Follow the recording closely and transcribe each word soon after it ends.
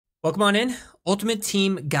Welcome on in. Ultimate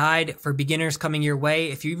Team guide for beginners coming your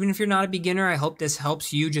way. Even if you're not a beginner, I hope this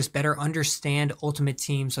helps you just better understand Ultimate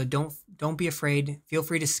Team. So don't be afraid. Feel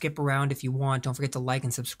free to skip around if you want. Don't forget to like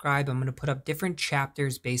and subscribe. I'm going to put up different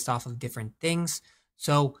chapters based off of different things.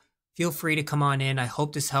 So feel free to come on in. I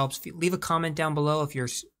hope this helps. Leave a comment down below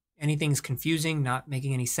if anything's confusing, not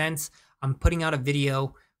making any sense. I'm putting out a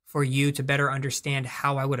video for you to better understand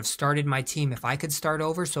how I would have started my team if I could start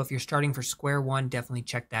over. So if you're starting for square one, definitely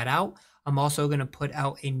check that out. I'm also going to put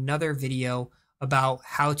out another video about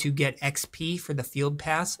how to get XP for the field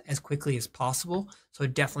pass as quickly as possible. So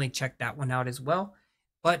definitely check that one out as well.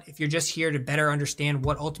 But if you're just here to better understand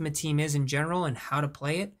what Ultimate Team is in general and how to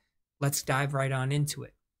play it, let's dive right on into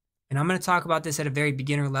it. And I'm going to talk about this at a very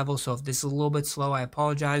beginner level. So if this is a little bit slow, I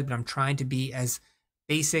apologize, but I'm trying to be as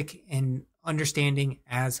basic and understanding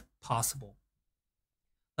as possible.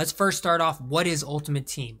 Let's first start off. What is Ultimate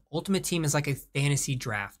Team? Ultimate Team is like a fantasy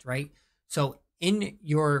draft, right? So in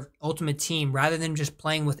your Ultimate Team, rather than just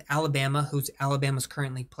playing with Alabama, who's Alabama's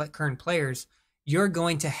current players, you're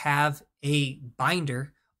going to have a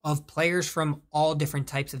binder of players from all different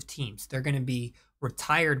types of teams. They're going to be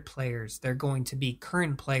retired players. They're going to be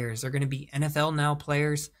current players. They're going to be NFL now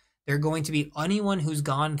players. They're going to be anyone who's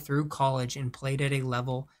gone through college and played at a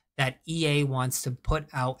level that EA wants to put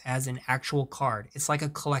out as an actual card. It's like a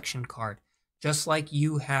collection card, just like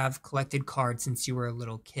you have collected cards since you were a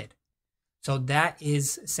little kid. So that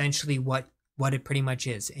is essentially what it pretty much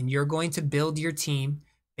is. And you're going to build your team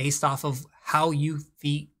based off of how you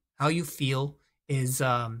feel is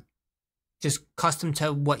just custom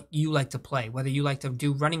to what you like to play. Whether you like to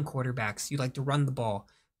do running quarterbacks, you like to run the ball,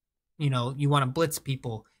 you want to blitz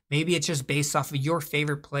people. Maybe it's just based off of your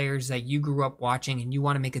favorite players that you grew up watching and you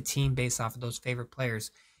want to make a team based off of those favorite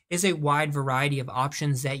players. It's a wide variety of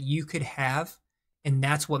options that you could have, and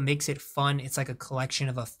that's what makes it fun. It's like a collection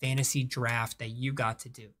of a fantasy draft that you got to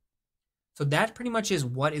do. So that pretty much is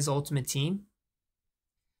what is Ultimate Team.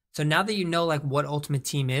 So now that you know like what Ultimate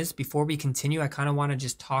Team is, before we continue, I kind of want to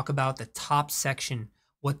just talk about the top section,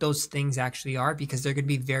 what those things actually are, because they're going to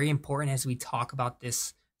be very important as we talk about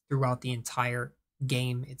this throughout the entire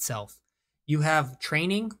game itself. You have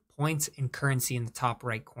training, points, and currency in the top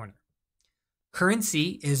right corner.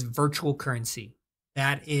 Currency is virtual currency.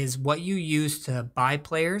 That is what you use to buy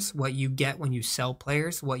players, what you get when you sell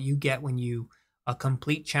players, what you get when you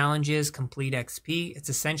complete challenges, complete XP. It's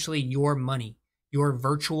essentially your money, your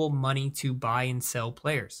virtual money to buy and sell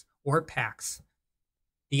players or packs.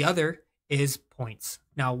 The other is points.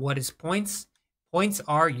 Now, what is points? Points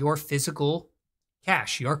are your physical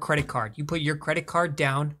cash, your credit card. You put your credit card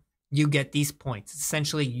down, you get these points.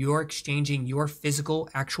 Essentially, you're exchanging your physical,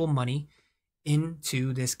 actual money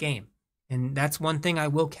into this game. And that's one thing I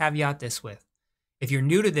will caveat this with. If you're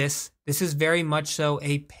new to this is very much so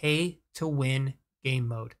a pay to win game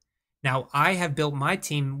mode. Now, I have built my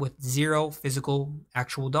team with zero physical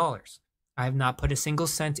actual dollars. I have not put a single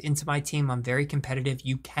cent into my team. I'm very competitive.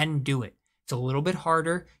 You can do it. It's a little bit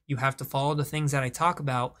harder. You have to follow the things that I talk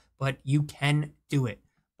about, but you can do it.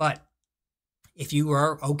 But if you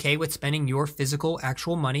are okay with spending your physical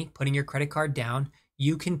actual money, putting your credit card down,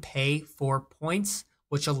 you can pay for points,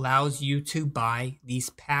 which allows you to buy these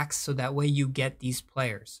packs so that way you get these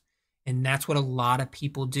players. And that's what a lot of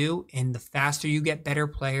people do. And the faster you get better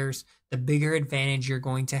players, the bigger advantage you're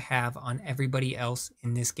going to have on everybody else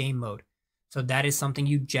in this game mode. So that is something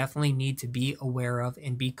you definitely need to be aware of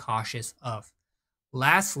and be cautious of.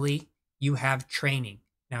 Lastly, you have training.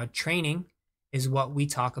 Now, training is what we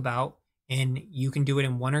talk about, and you can do it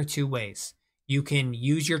in one or two ways. You can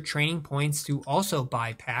use your training points to also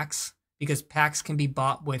buy packs, because packs can be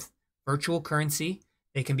bought with virtual currency.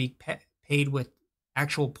 They can be paid with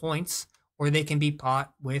actual points, or they can be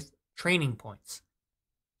bought with training points.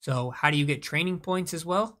 So how do you get training points as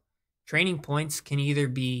well? Training points can either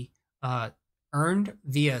be earned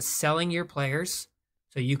via selling your players.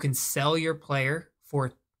 So you can sell your player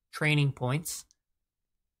for training points,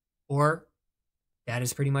 or that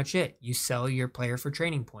is pretty much it. You sell your player for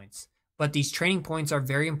training points. But these training points are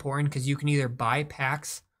very important because you can either buy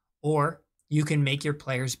packs or you can make your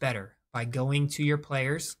players better by going to your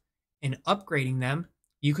players and upgrading them.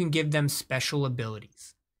 You can give them special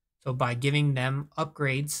abilities. So by giving them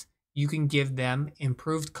upgrades, you can give them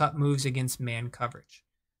improved cut moves against man coverage.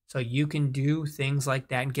 So you can do things like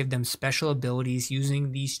that and give them special abilities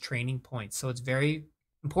using these training points. So it's very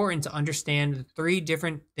important to understand the three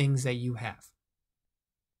different things that you have.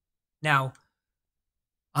 Now,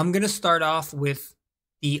 I'm going to start off with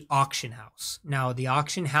the auction house. Now, the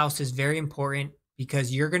auction house is very important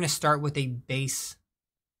because you're going to start with a base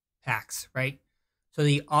packs, right? So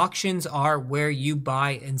the auctions are where you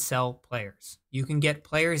buy and sell players. You can get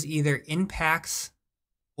players either in packs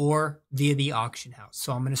or via the auction house.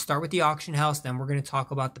 So I'm going to start with the auction house, then we're going to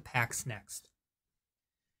talk about the packs next.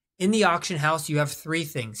 In the auction house, you have three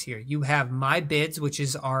things here. You have My Bids, which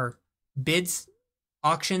is our bids,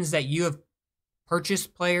 auctions that you have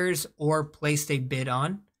purchased players or placed a bid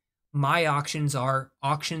on. My Auctions are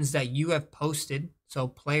auctions that you have posted. So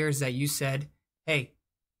players that you said, hey,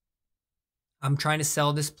 I'm trying to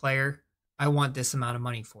sell this player. I want this amount of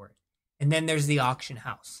money for it. And then there's the auction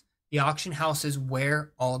house. The auction house is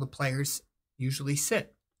where all the players usually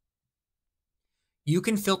sit. You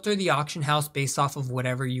can filter the auction house based off of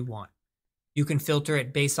whatever you want. You can filter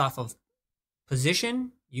it based off of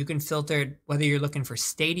position. You can filter it whether you're looking for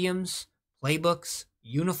stadiums, playbooks,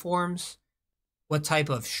 uniforms, what type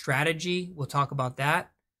of strategy. We'll talk about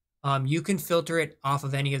that. You can filter it off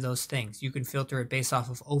of any of those things. You can filter it based off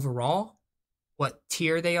of overall, what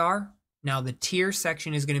tier they are. Now, the tier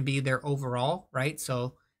section is going to be their overall, right?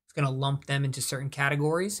 So it's going to lump them into certain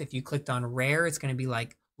categories. If you clicked on rare, it's going to be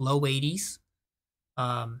like low 80s.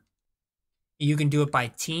 You can do it by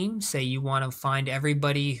team. Say you want to find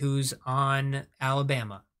everybody who's on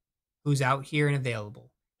Alabama, who's out here and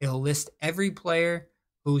available. It'll list every player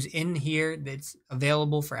who's in here that's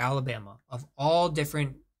available for Alabama of all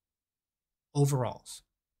different overalls.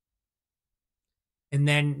 And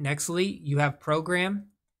then nextly, you have program,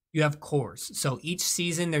 you have cores. So each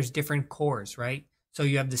season there's different cores, right? So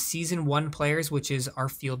you have the season 1 players, which is our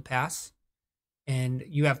field pass. And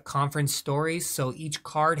you have conference stories. So each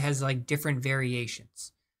card has like different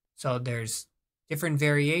variations. So there's different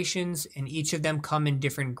variations and each of them come in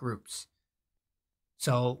different groups.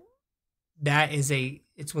 So that is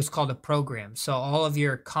it's what's called a program. So all of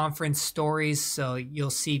your conference stories, so you'll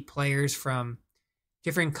see players from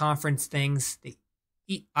different conference things.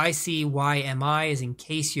 The ICYMI is in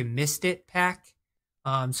case you missed it pack.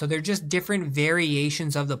 So they're just different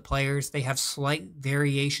variations of the players. They have slight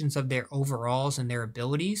variations of their overalls and their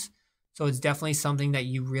abilities. So it's definitely something that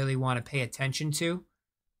you really want to pay attention to.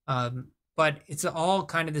 But it's all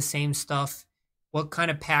kind of the same stuff. What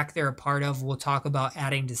kind of pack they're a part of, we'll talk about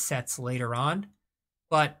adding to sets later on.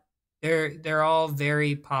 But they're all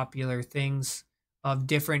very popular things of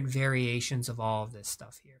different variations of all of this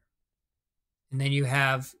stuff here. And then you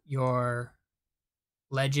have your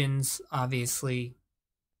legends, obviously,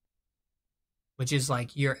 which is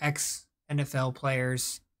like your ex-NFL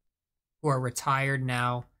players who are retired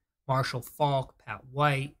now. Marshall Faulk, Pat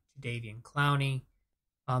White, Jadeveon Clowney.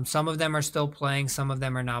 Some of them are still playing. Some of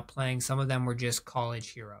them are not playing. Some of them were just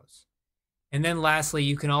college heroes. And then lastly,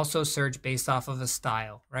 you can also search based off of a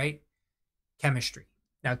style, right? Chemistry.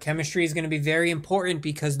 Now, chemistry is going to be very important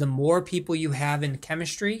because the more people you have in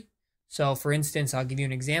chemistry. So, for instance, I'll give you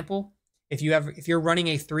an example. If you're running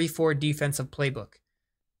a 3-4 defensive playbook,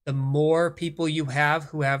 the more people you have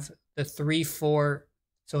who have the 3-4,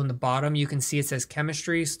 so in the bottom you can see it says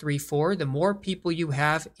chemistry is 3-4. The more people you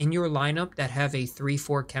have in your lineup that have a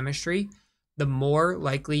 3-4 chemistry, the more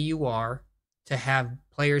likely you are to have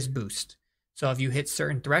players boost. So if you hit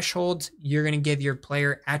certain thresholds, you're going to give your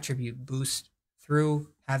player attribute boost through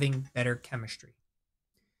having better chemistry.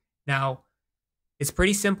 Now, it's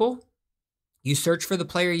pretty simple. You search for the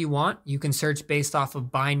player you want. You can search based off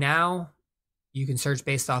of buy now. You can search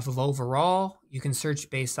based off of overall. You can search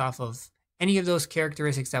based off of any of those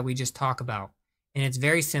characteristics that we just talked about. And it's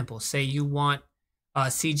very simple. Say you want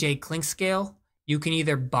CJ Clinkscale. You can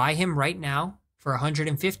either buy him right now for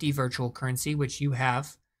 150 virtual currency, which you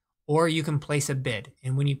have, or you can place a bid.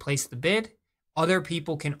 And when you place the bid, other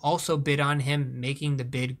people can also bid on him, making the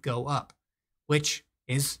bid go up, which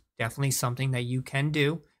is definitely something that you can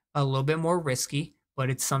do. A little bit more risky, but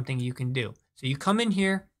it's something you can do. So you come in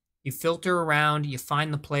here, you filter around, you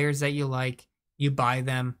find the players that you like, you buy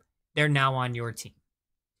them. They're now on your team.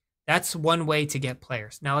 That's one way to get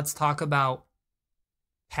players. Now let's talk about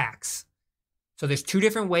packs. So there's 2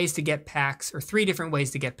 different ways to get packs, or 3 different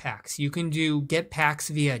ways to get packs. You can get packs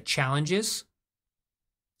via challenges.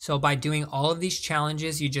 So by doing all of these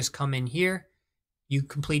challenges, you just come in here, you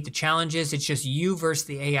complete the challenges. It's just you versus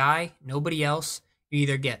the AI, nobody else. You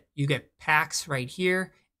get packs right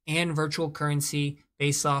here and virtual currency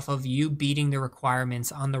based off of you beating the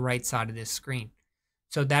requirements on the right side of this screen.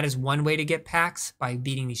 So that is one way to get packs, by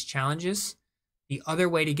beating these challenges. The other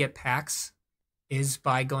way to get packs is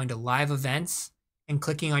by going to live events and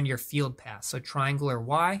clicking on your field pass. So triangle or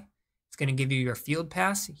Y, it's going to give you your field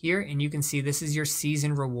pass here, and you can see this is your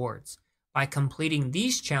season rewards. By completing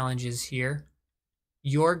these challenges here,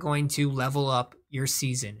 you're going to level up your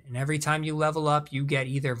season. And every time you level up, you get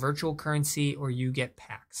either virtual currency or you get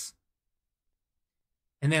packs.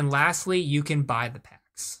 And then lastly, you can buy the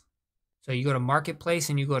packs. So you go to Marketplace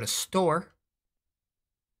and you go to Store.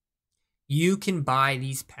 You can buy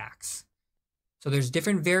these packs. So there's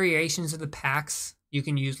different variations of the packs you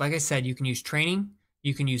can use. Like I said, you can use training,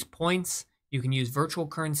 you can use points, you can use virtual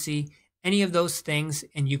currency, any of those things.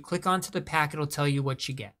 And you click onto the pack, it'll tell you what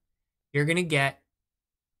you get. You're gonna get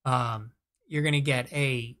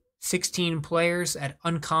a 16 players at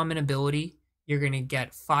uncommon ability. You're gonna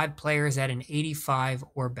get 5 players at an 85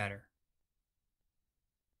 or better.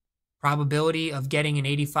 Probability of getting an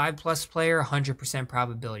 85 plus player, 100%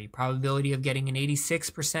 probability. Probability of getting an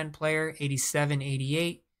 86% player, 87,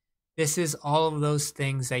 88. This is all of those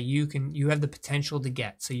things that you have the potential to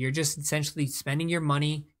get. So you're just essentially spending your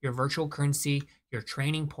money, your virtual currency, your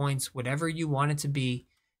training points, whatever you want it to be.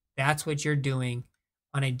 That's what you're doing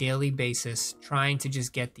on a daily basis, trying to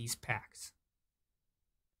just get these packs.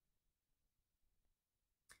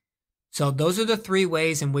 So those are the 3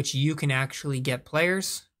 ways in which you can actually get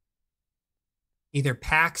players. Either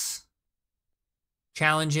packs,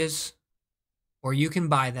 challenges, or you can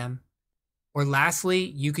buy them. Or lastly,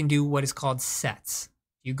 you can do what is called sets.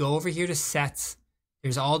 You go over here to sets.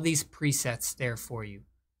 There's all these presets there for you.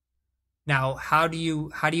 Now, how do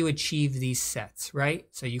you achieve these sets, right?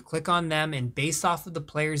 So you click on them, and based off of the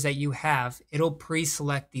players that you have, it'll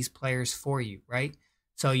pre-select these players for you, right?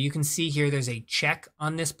 So you can see here there's a check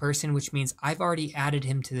on this person, which means I've already added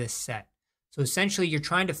him to this set. So essentially, you're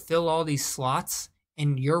trying to fill all these slots,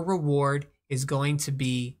 and your reward is going to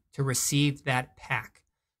be to receive that pack.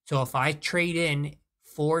 So if I trade in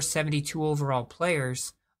 4 72 overall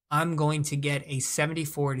players, I'm going to get a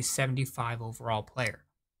 74 to 75 overall player.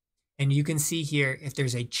 And you can see here, if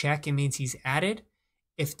there's a check, it means he's added.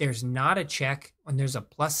 If there's not a check and there's a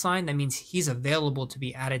plus sign, that means he's available to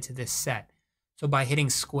be added to this set. So by hitting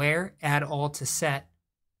square, add all to set,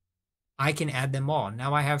 I can add them all.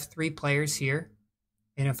 Now I have 3 players here.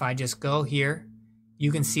 And if I just go here,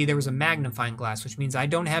 you can see there was a magnifying glass, which means I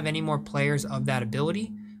don't have any more players of that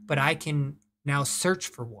ability, but I can now search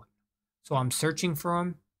for one. So I'm searching for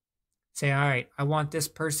him. Say, all right, I want this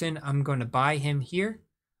person. I'm going to buy him here.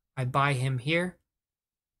 I buy him here.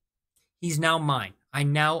 He's now mine. I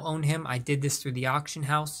now own him. I did this through the auction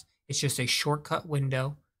house. It's just a shortcut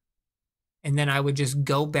window. And then I would just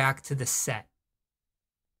go back to the set.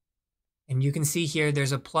 And you can see here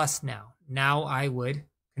there's a plus now. Now I would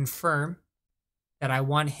confirm that I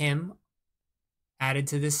want him added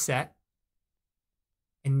to this set.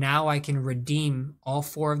 And now I can redeem all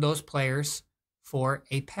 4 of those players for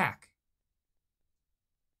a pack.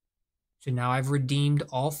 So now I've redeemed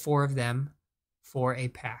all 4 of them for a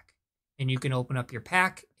pack. And you can open up your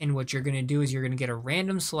pack, and what you're going to do is you're going to get a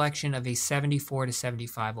random selection of a 74 to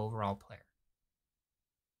 75 overall player.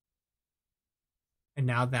 And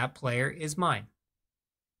now that player is mine.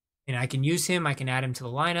 And I can use him, I can add him to the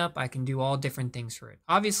lineup, I can do all different things for it.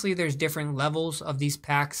 Obviously, there's different levels of these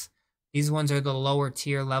packs. These ones are the lower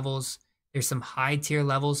tier levels. There's some high tier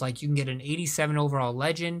levels, like you can get an 87 overall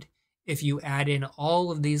legend if you add in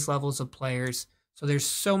all of these levels of players. So there's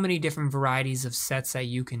so many different varieties of sets that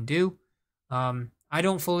you can do. I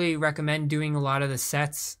don't fully recommend doing a lot of the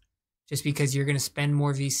sets just because you're going to spend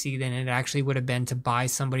more VC than it actually would have been to buy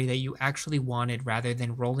somebody that you actually wanted rather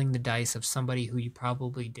than rolling the dice of somebody who you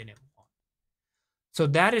probably didn't want. So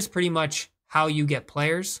that is pretty much how you get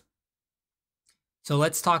players. So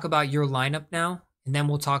let's talk about your lineup now, and then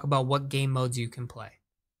we'll talk about what game modes you can play.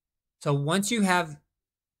 So once you have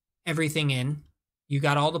everything in, you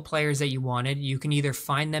got all the players that you wanted, you can either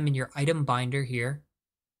find them in your item binder here,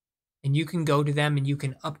 and you can go to them and you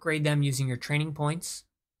can upgrade them using your training points.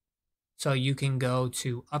 So you can go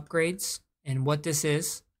to upgrades, and what this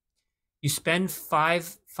is, you spend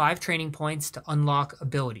five training points to unlock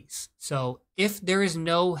abilities. So if there is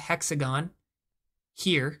no hexagon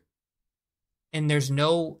here and there's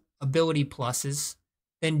no ability pluses,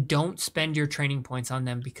 then don't spend your training points on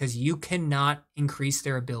them because you cannot increase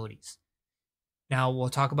their abilities. Now we'll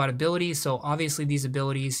talk about abilities. So obviously these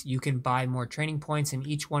abilities, you can buy more training points and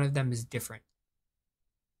each one of them is different.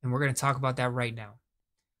 And we're going to talk about that right now.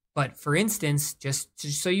 But for instance, just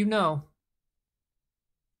so you know,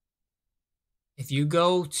 if you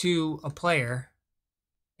go to a player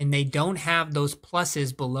and they don't have those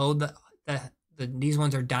pluses below these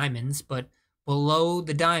ones are diamonds, but below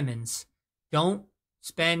the diamonds, don't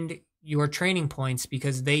spend your training points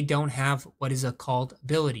because they don't have what is called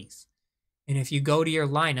abilities. And if you go to your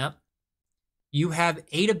lineup, you have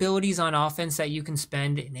 8 abilities on offense that you can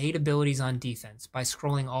spend and 8 abilities on defense. By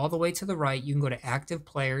scrolling all the way to the right, you can go to active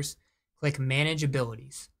players, click manage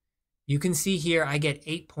abilities. You can see here I get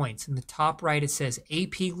 8 points. In the top right, it says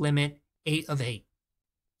AP limit 8 of 8.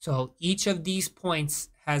 So each of these points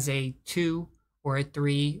has a 2 or a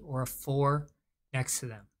 3 or a 4 next to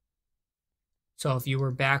them. So if you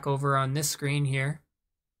were back over on this screen here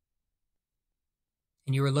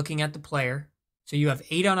and you were looking at the player, so you have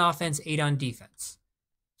 8 on offense, 8 on defense.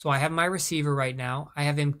 So I have my receiver right now. I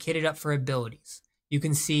have him kitted up for abilities. You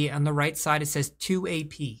can see on the right side it says 2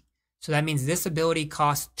 AP. So that means this ability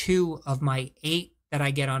costs 2 of my 8 that I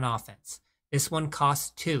get on offense. This one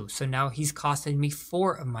costs 2. So now he's costing me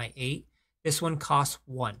 4 of my 8. This one costs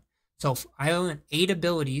 1. So if I own 8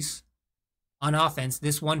 abilities on offense,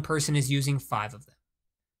 this one person is using 5 of them.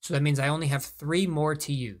 So that means I only have 3 more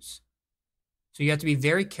to use. So you have to be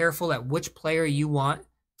very careful at which player you want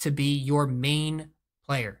to be your main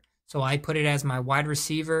player. So I put it as my wide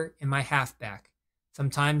receiver and my halfback.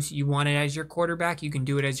 Sometimes you want it as your quarterback. You can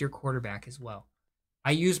do it as your quarterback as well.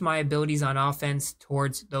 I use my abilities on offense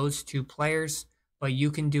towards those 2 players, but you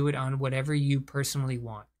can do it on whatever you personally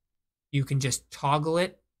want. You can just toggle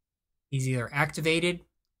it. He's either activated.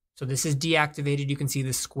 So this is deactivated. You can see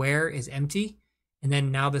the square is empty. And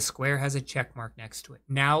then now the square has a check mark next to it.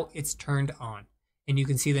 Now it's turned on. And you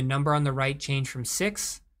can see the number on the right change from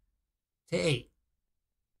 6 to 8.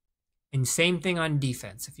 And same thing on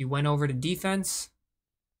defense. If you went over to defense,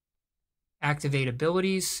 activate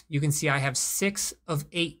abilities, you can see I have 6 of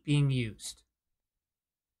 8 being used.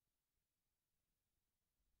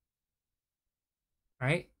 All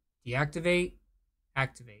right, deactivate,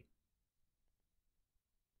 activate.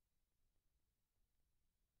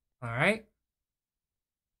 All right.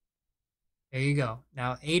 There you go.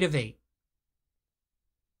 Now 8 of 8.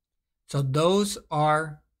 So those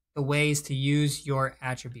are the ways to use your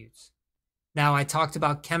attributes. Now I talked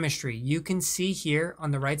about chemistry. You can see here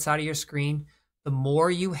on the right side of your screen, the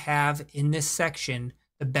more you have in this section,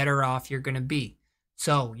 the better off you're going to be.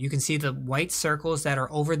 So you can see the white circles that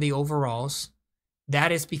are over the overalls.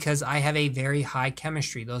 That is because I have a very high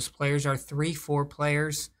chemistry. Those players are 3-4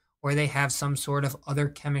 players, or they have some sort of other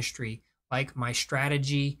chemistry, like my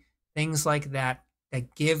strategy, things like that,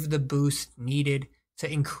 that give the boost needed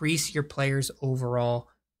to increase your player's overall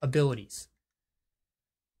abilities.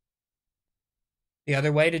 The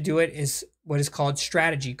other way to do it is what is called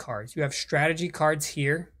strategy cards. You have strategy cards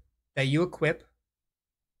here that you equip.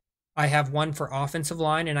 I have one for offensive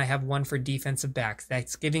line and I have one for defensive backs.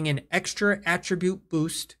 That's giving an extra attribute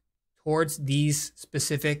boost towards these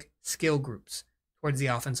specific skill groups, towards the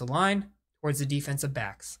offensive line, towards the defensive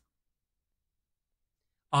backs.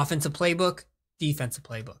 Offensive playbook, defensive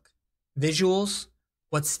playbook. Visuals,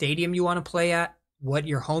 what stadium you want to play at, what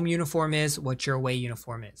your home uniform is, what your away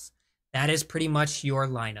uniform is. That is pretty much your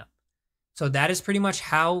lineup. So that is pretty much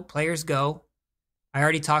how players go. I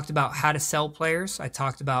already talked about how to sell players. I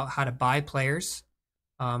talked about how to buy players.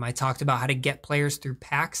 I talked about how to get players through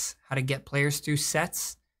packs, how to get players through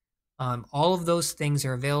sets. All of those things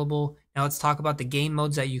are available. Now let's talk about the game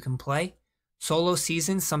modes that you can play. Solo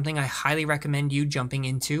seasons, something I highly recommend you jumping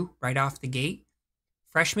into right off the gate.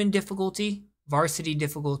 Freshman difficulty, varsity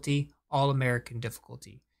difficulty, all-American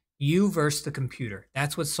difficulty. You versus the computer.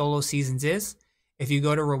 That's what solo seasons is. If you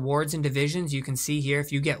go to rewards and divisions, you can see here,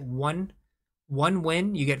 if you get one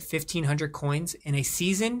win, you get 1,500 coins. And a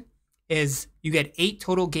season is you get 8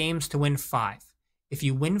 total games to win 5. If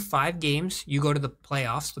you win 5 games, you go to the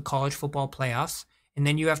playoffs, the college football playoffs, and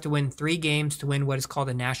then you have to win 3 games to win what is called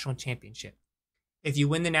a national championship. If you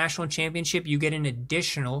win the national championship, you get an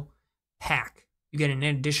additional pack. You get an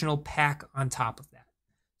additional pack on top of that.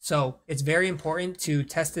 So it's very important to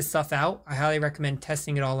test this stuff out. I highly recommend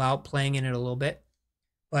testing it all out, playing in it a little bit.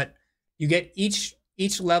 But you get each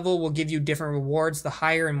level will give you different rewards. The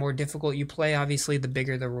higher and more difficult you play, obviously, the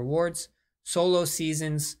bigger the rewards. Solo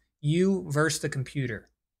seasons, you versus the computer.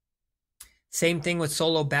 Same thing with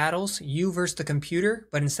solo battles, you versus the computer,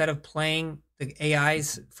 but instead of playing the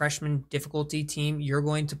AI's freshman difficulty team, you're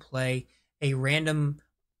going to play a random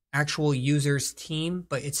actual user's team,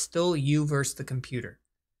 but it's still you versus the computer.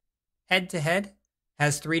 Head-to-head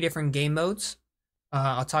has 3 different game modes.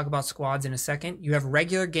 I'll talk about squads in a second. You have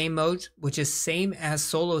regular game modes, which is same as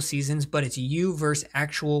solo seasons, but it's you versus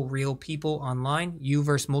actual real people online, you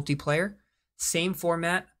versus multiplayer. Same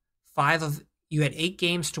format, you had 8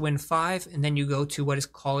 games to win 5, and then you go to what is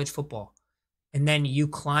college football. And then you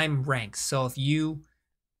climb ranks. So if you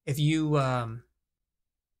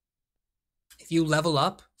level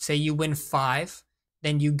up, say you win 5,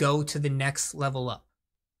 then you go to the next level up.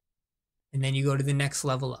 And then you go to the next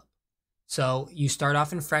level up. So you start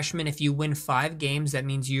off in freshman. If you win 5 games, that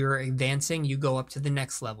means you're advancing. You go up to the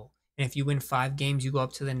next level. And if you win 5 games, you go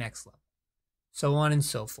up to the next level. So on and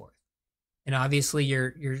so forth. And obviously,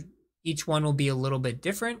 each one will be a little bit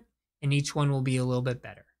different, and each one will be a little bit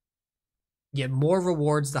better. You get more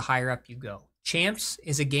rewards the higher up you go. Champs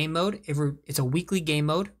is a game mode. It's a weekly game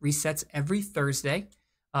mode, resets every Thursday.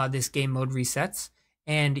 This game mode resets,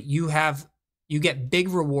 and you get big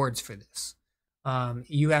rewards for this.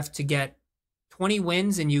 You have to get 20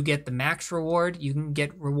 wins and you get the max reward. You can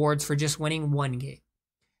get rewards for just winning one game.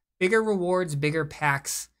 Bigger rewards, bigger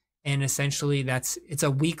packs, and essentially it's a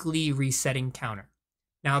weekly resetting counter.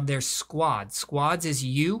 Now there's squads. Squads is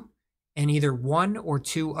you and either one or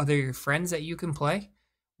two other your friends that you can play.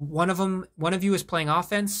 One of you is playing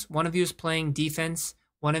offense, one of you is playing defense,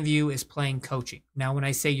 one of you is playing coaching. Now when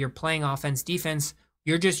I say you're playing offense, defense,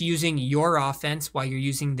 you're just using your offense while you're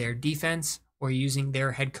using their defense, or using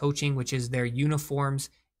their head coaching, which is their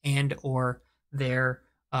uniforms and or their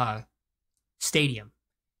stadium.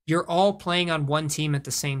 You're all playing on one team at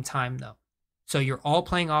the same time, though. So you're all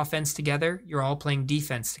playing offense together. You're all playing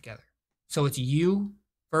defense together. So it's you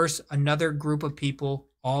versus another group of people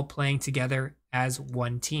all playing together as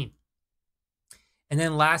one team. And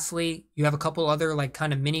then lastly, you have a couple other like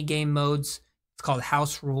kind of mini game modes. It's called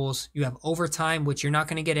house rules. You have overtime, which you're not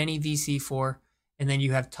going to get any VC for. And then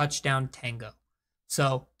you have touchdown tango.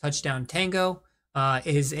 So touchdown tango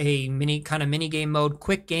is a mini game mode,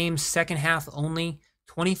 quick games, second half only,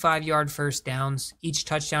 25-yard first downs. Each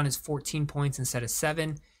touchdown is 14 points instead of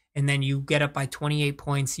 7. And then you get up by 28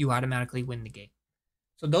 points, you automatically win the game.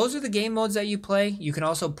 So those are the game modes that you play. You can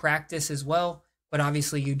also practice as well, but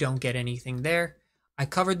obviously you don't get anything there. I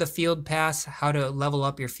covered the field pass, how to level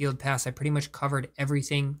up your field pass. I pretty much covered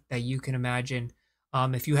everything that you can imagine.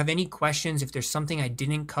 If you have any questions, if there's something I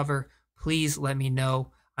didn't cover, please let me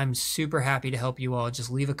know. I'm super happy to help you all. Just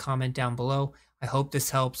leave a comment down below. I hope this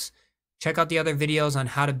helps. Check out the other videos on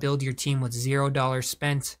how to build your team with $0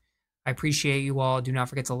 spent. I appreciate you all. Do not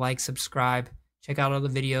forget to like, subscribe. Check out all the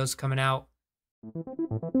videos coming out.